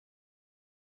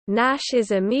Gnash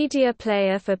is a media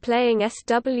player for playing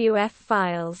SWF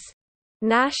files.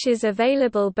 Gnash is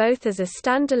available both as a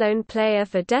standalone player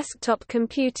for desktop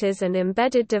computers and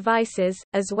embedded devices,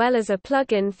 as well as a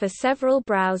plugin for several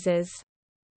browsers.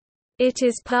 It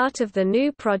is part of the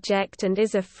GNU project and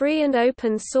is a free and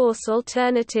open-source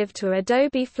alternative to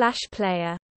Adobe Flash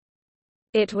Player.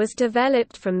 It was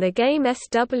developed from the Game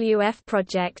SWF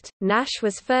project. Gnash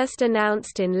was first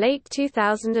announced in late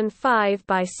 2005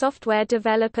 by software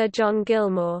developer John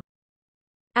Gilmore.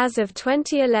 As of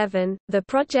 2011, the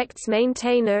project's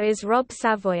maintainer is Rob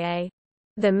Savoyer.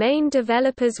 The main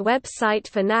developer's website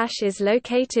for Gnash is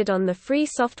located on the Free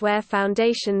Software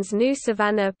Foundation's GNU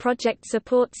Savannah project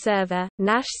support server.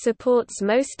 Gnash supports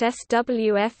most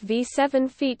SWF v7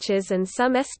 features and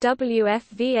some SWF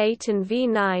v8 and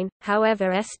v9,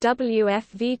 however SWF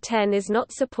v10 is not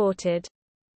supported.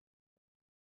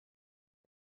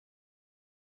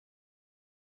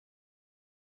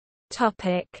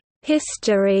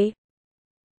 History.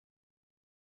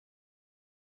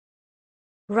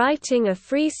 Writing a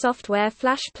free software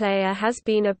Flash player has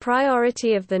been a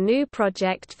priority of the GNU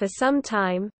project for some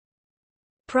time.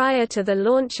 Prior to the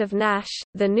launch of Gnash,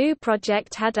 the GNU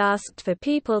project had asked for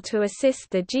people to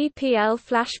assist the GPL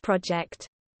Flash project.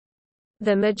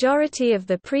 The majority of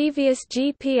the previous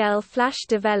GPL Flash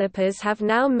developers have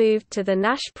now moved to the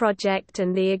Gnash project,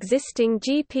 and the existing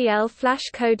GPL Flash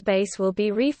codebase will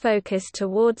be refocused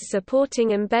towards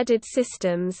supporting embedded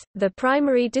systems. The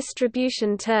primary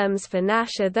distribution terms for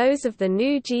Gnash are those of the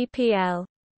GNU GPL.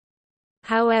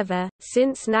 However,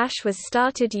 since Gnash was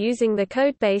started using the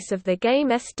codebase of the Game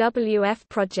SWF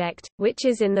project, which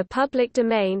is in the public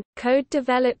domain, code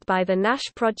developed by the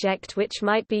Gnash project which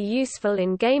might be useful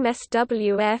in Game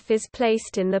SWF is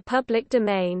placed in the public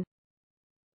domain.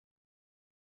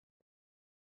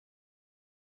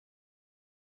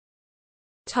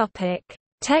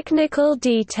 Technical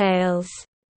details.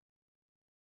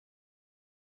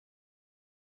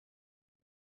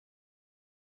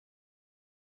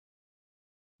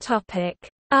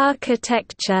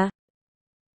 Architecture.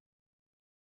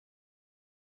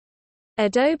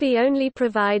 Adobe only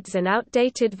provides an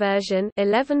outdated version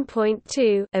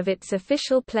 11.2 of its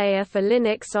official player for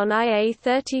Linux on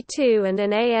IA32 and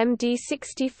an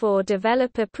AMD64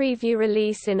 developer preview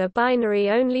release in a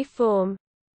binary-only form.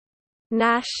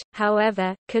 Gnash,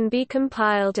 however, can be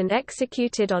compiled and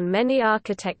executed on many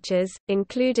architectures,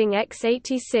 including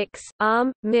x86,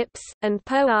 ARM, MIPS, and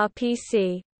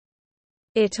PowerPC.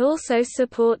 It also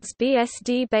supports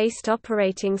BSD-based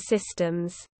operating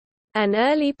systems. An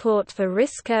early port for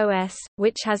RISC OS,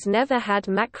 which has never had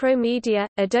Macromedia,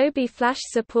 Adobe Flash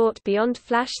support beyond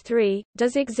Flash 3,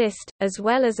 does exist, as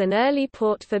well as an early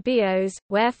port for BIOS,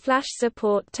 where Flash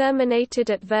support terminated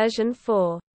at version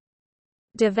 4.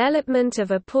 Development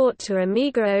of a port to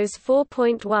Amiga OS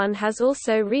 4.1 has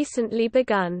also recently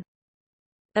begun.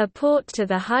 A port to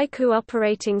the Haiku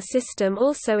operating system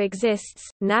also exists.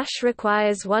 Gnash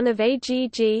requires one of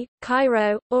AGG,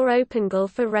 Cairo, or OpenGL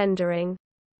for rendering.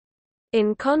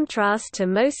 In contrast to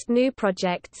most GNU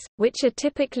projects, which are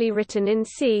typically written in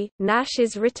C, Gnash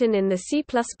is written in the C++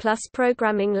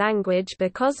 programming language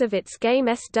because of its Game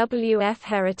SWF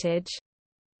heritage.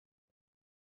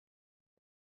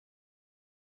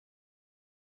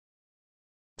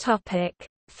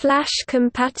 Flash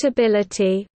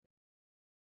compatibility.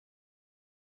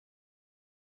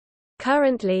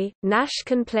 Currently, Gnash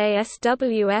can play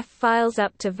SWF files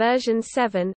up to version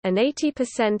 7, and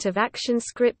 80% of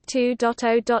ActionScript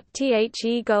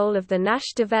 2.0.The goal of the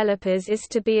Gnash developers is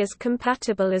to be as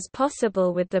compatible as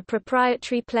possible with the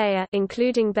proprietary player,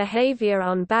 including behavior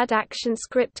on bad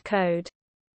ActionScript code.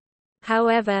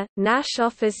 However, Gnash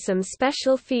offers some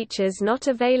special features not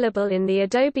available in the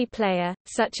Adobe Player,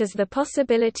 such as the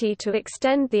possibility to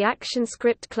extend the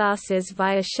ActionScript classes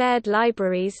via shared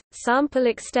libraries. Sample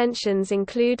extensions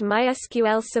include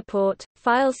MySQL support,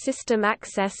 file system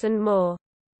access, and more.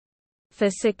 For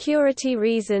security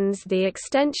reasons, the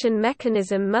extension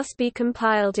mechanism must be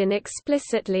compiled in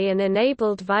explicitly and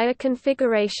enabled via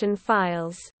configuration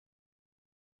files.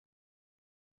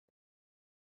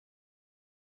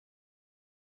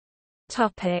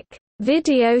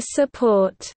 Video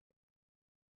support.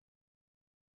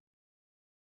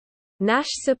 Gnash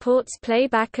supports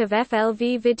playback of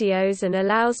FLV videos and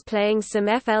allows playing some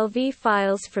FLV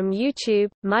files from YouTube,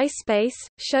 MySpace,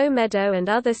 ShowMeadow and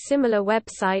other similar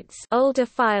websites, older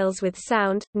files with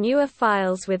sound, newer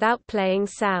files without playing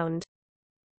sound.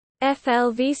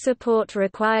 FLV support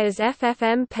requires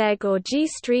FFmpeg or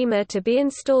GStreamer to be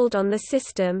installed on the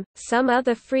system. Some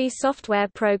other free software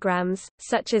programs,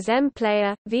 such as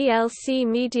MPlayer, VLC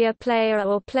Media Player,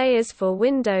 or players for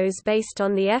Windows based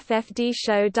on the FFD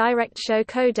Show Direct Show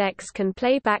codecs, can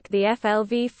play back the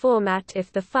FLV format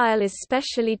if the file is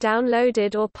specially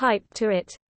downloaded or piped to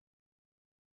it.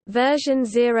 Version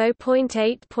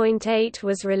 0.8.8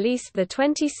 was released the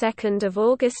 22nd of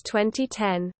August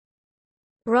 2010.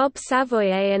 Rob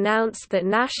Savoye announced that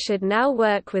Gnash should now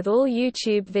work with all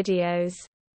YouTube videos.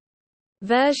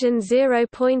 Version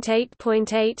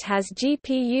 0.8.8 has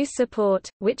GPU support,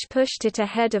 which pushed it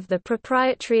ahead of the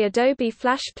proprietary Adobe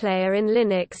Flash Player in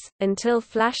Linux, until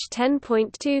Flash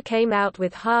 10.2 came out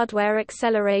with hardware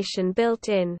acceleration built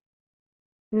in.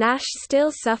 Gnash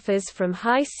still suffers from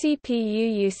high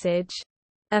CPU usage.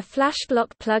 A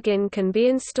FlashBlock plugin can be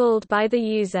installed by the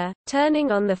user,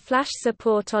 turning on the Flash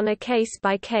support on a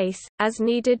case-by-case,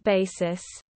 as-needed basis.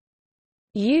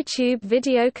 YouTube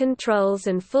video controls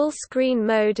and full-screen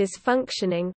mode is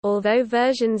functioning, although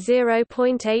version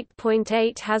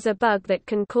 0.8.8 has a bug that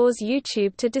can cause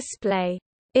YouTube to display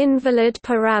invalid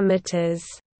parameters.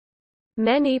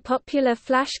 Many popular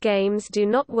Flash games do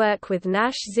not work with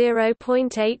Gnash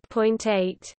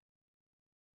 0.8.8.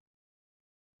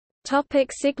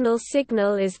 Cygnal.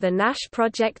 Cygnal is the Gnash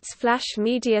project's Flash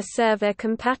Media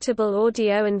Server-compatible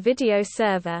audio and video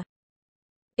server.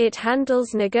 It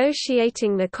handles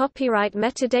negotiating the copyright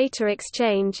metadata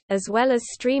exchange, as well as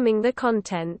streaming the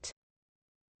content.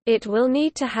 It will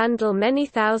need to handle many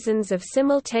thousands of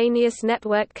simultaneous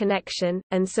network connection,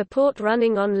 and support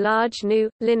running on large GNU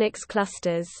Linux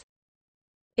clusters.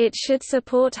 It should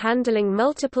support handling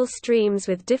multiple streams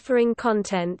with differing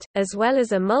content, as well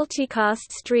as a multicast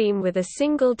stream with a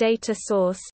single data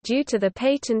source. Due to the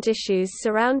patent issues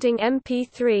surrounding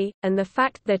MP3, and the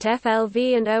fact that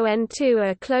FLV and ON2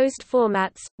 are closed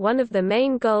formats, one of the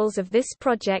main goals of this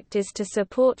project is to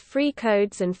support free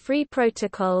codes and free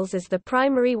protocols as the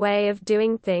primary way of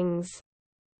doing things.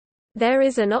 There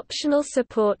is an optional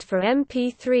support for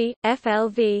MP3,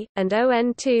 FLV, and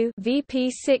ON2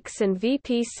 (VP6 and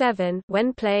VP7)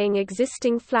 when playing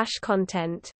existing Flash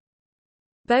content.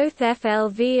 Both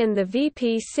FLV and the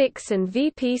VP6 and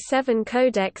VP7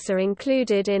 codecs are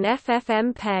included in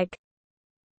FFmpeg.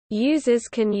 Users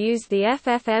can use the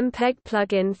FFmpeg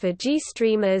plugin for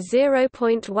GStreamer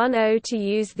 0.10 to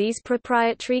use these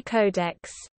proprietary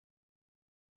codecs.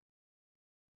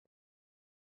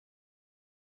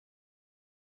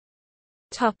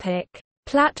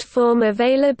 Platform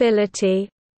availability.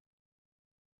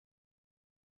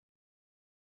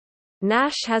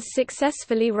 Gnash has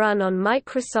successfully run on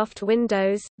Microsoft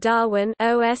Windows, Darwin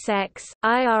OS X,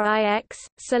 IRIX,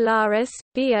 Solaris,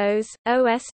 BIOS,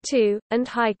 OS/2, and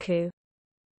Haiku.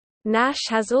 Gnash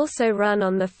has also run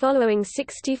on the following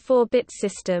 64-bit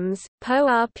systems: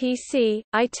 PowerPC,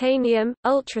 Itanium,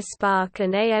 UltraSpark,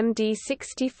 and AMD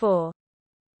 64.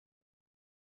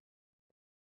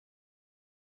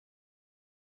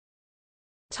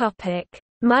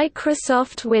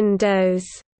 Microsoft Windows.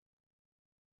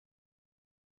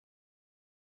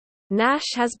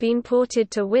 Gnash has been ported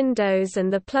to Windows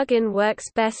and the plugin works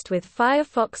best with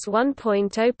Firefox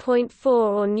 1.0.4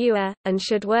 or newer, and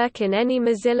should work in any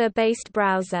Mozilla-based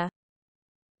browser.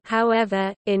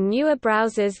 However, in newer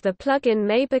browsers the plugin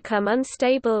may become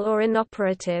unstable or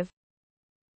inoperative.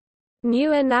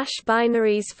 Newer Gnash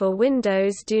binaries for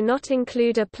Windows do not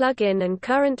include a plugin, and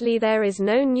currently there is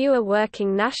no newer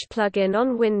working Gnash plugin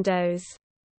on Windows.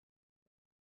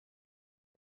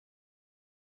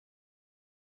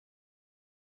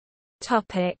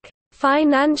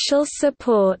 Financial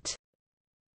support.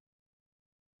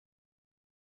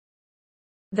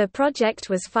 The project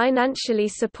was financially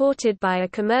supported by a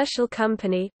commercial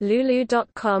company,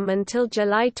 Lulu.com, until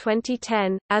July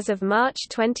 2010. As of March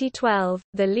 2012,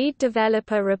 the lead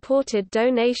developer reported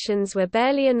donations were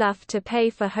barely enough to pay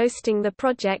for hosting the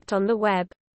project on the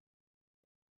web.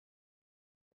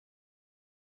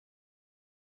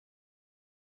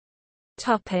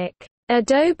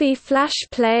 Adobe Flash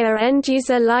Player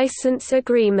end-user license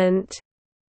agreement.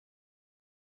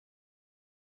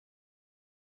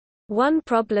 One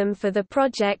problem for the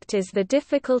project is the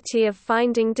difficulty of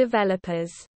finding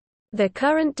developers. The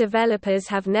current developers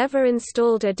have never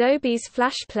installed Adobe's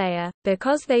Flash Player,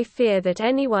 because they fear that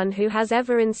anyone who has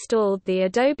ever installed the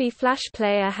Adobe Flash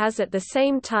Player has at the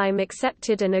same time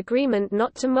accepted an agreement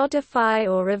not to modify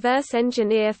or reverse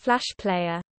engineer Flash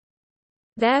Player.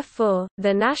 Therefore,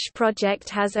 the Gnash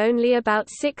project has only about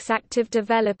 6 active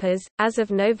developers. As of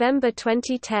November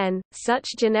 2010, such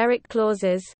generic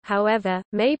clauses, however,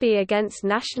 may be against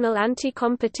national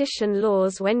anti-competition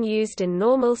laws when used in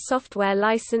normal software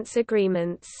license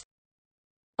agreements.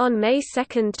 On May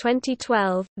 2,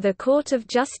 2012, the Court of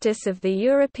Justice of the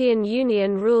European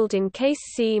Union ruled in Case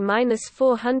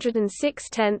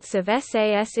C-406/10 of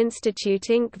SAS Institute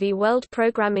Inc. v World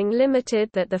Programming Limited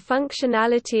that the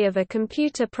functionality of a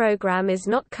computer program is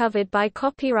not covered by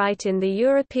copyright in the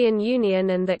European Union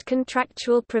and that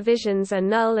contractual provisions are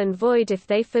null and void if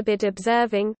they forbid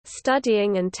observing,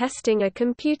 studying and testing a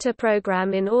computer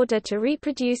program in order to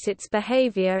reproduce its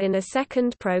behavior in a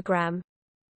second program.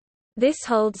 This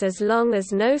holds as long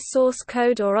as no source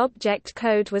code or object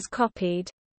code was copied.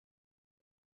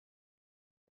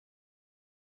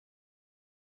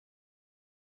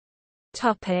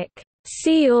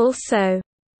 See also: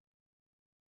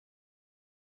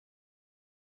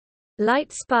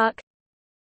 LightSpark,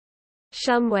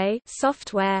 Shumway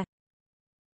software,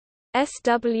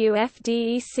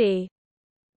 SWFDEC.